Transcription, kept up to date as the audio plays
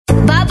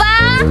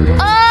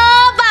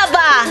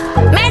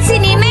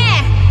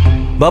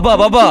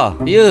Baba.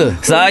 Ya.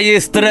 Saya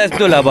stres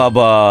betul lah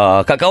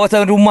Baba. Kat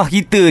kawasan rumah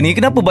kita ni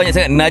kenapa banyak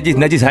sangat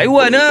najis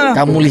haiwan lah?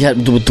 Kamu lihat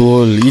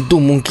betul-betul.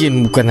 Itu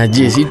mungkin bukan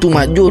najis, itu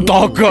majun.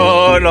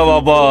 Takkanlah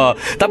Baba.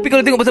 Tapi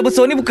kalau tengok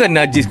besar-besar ni bukan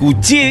najis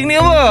kucing ni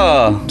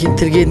apa?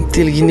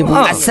 Gentil-gentil gini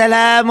pun.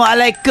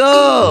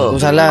 Assalamualaikum.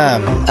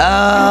 Salam.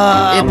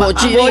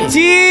 Pokcik ni.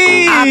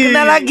 Pokcik.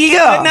 Kenal lagi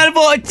ke? Kenal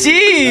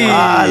Pokcik.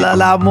 Alah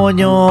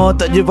lamanya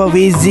tak jumpa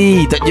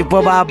Fizi, tak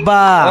jumpa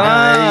Baba.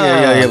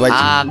 Ya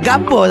pakcik.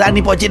 Gapo saat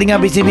ni Pokcik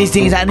dengan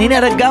bising-bising saat ni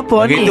ada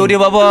gapo ni? Begitu dia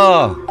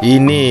Baba.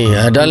 Ini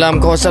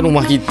dalam kawasan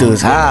rumah kita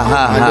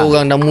ada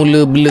orang dah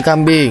mula bela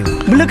kambing.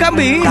 Bela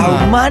kambing?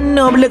 Tahu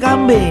mana bela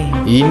kambing?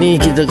 Ini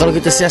kalau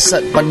kita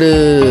siasat pada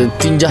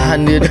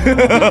tinjahan dia.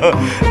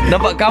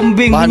 Nampak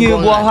kambing Bahan punya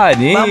buangan. buahan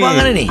ni. Bahan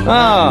buangan ni?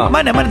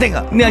 Mana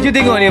tengok? Ni Aju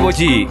tengok ni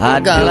Pokcik.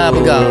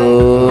 Pegang.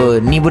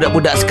 Ni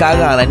budak-budak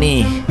sekarang lah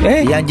ni.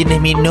 Yang jenis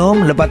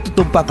minum lepas tu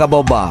tumpah ke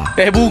boba.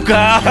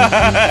 Bukan.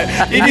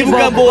 Ini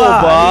bukan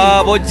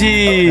boba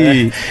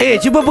Pokcik.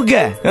 Cuba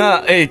pegang.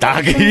 Tak.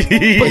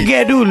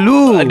 Pegang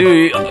dulu.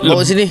 Aduh.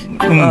 Bawa sini.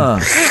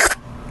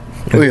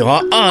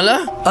 Lah.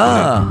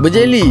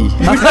 Berjeli.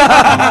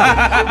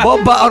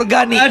 Boba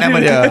organik nama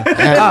dia.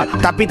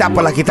 Tapi tak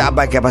apalah, kita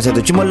abaikan pasal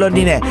tu. Cuma lo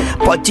ni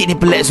Pokcik ni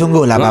pelik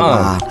sungguh lah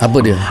Baba. Apa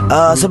dia?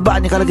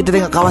 Sebabnya kalau kita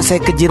tengok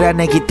kawasan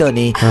kejiranan kita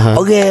ni,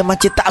 orang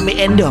macam tak ambil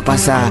endah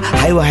pasal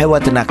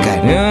haiwan-haiwan ternakan.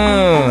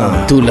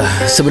 Itulah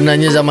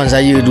sebenarnya zaman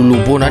saya dulu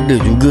pun ada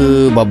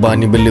juga Baba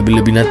ni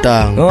bela-bela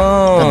binatang.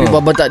 Tapi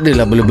Baba tak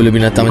adalah bela-bela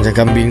binatang macam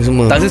kambing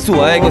semua. Tak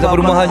sesuai kau sampai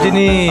rumah je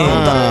ni.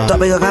 Tak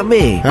pegang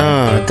kambing.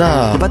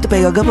 Tak. Lepas tu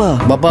pegang apa?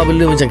 Baba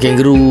bela macam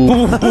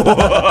kangaroo.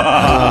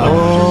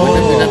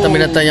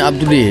 Binatang-binatang yang up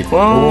to date.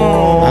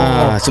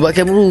 Sebab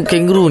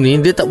kangaroo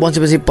ni dia tak buang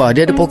sepah-sepah,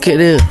 dia ada poket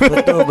dia.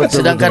 Betul.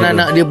 Sedangkan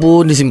anak dia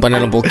pun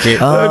disimpan dalam poket.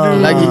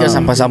 Lagi kan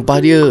sampah-sampah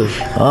dia.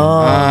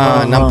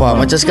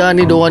 Nampak macam sekarang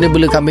ni diorang ni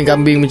bela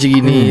kambing-kambing macam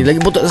gini. Lagi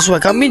pun tak sesuai.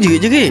 Kambing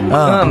jerit-jerit.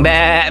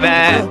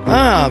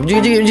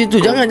 Jerit-jerit macam tu.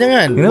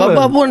 Jangan.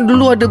 Baba pun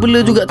dulu ada bela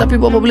juga, tapi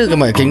Baba bela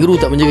kan kangaroo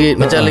tak menjerit.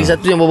 Macam lagi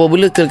satu yang Baba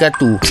bela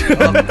kelkatu.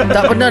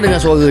 Tak pernah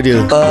dengar suara dia.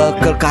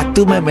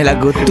 Kelkatu memang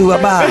lagu tu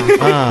Baba.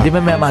 Dia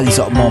memang mari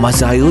sokmo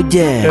masa hari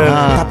hujan.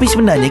 Tapi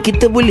sebenarnya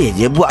kita boleh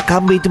je buat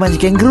kambing tu macam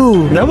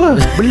kangaroo. Kenapa?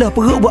 Belah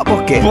perut buat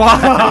poket.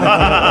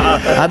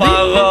 Habis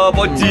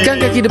Pokcik. kan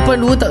kaki depan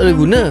dua tak boleh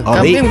guna.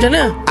 Kambing macam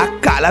mana?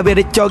 Akak lah biar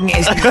dia congek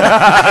sikit.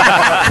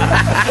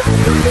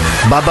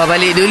 Baba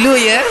balik dulu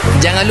ya.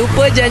 Jangan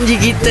lupa janji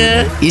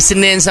kita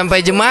Isnin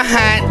sampai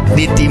Jumaat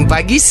di Tim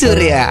Pagi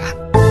Suria.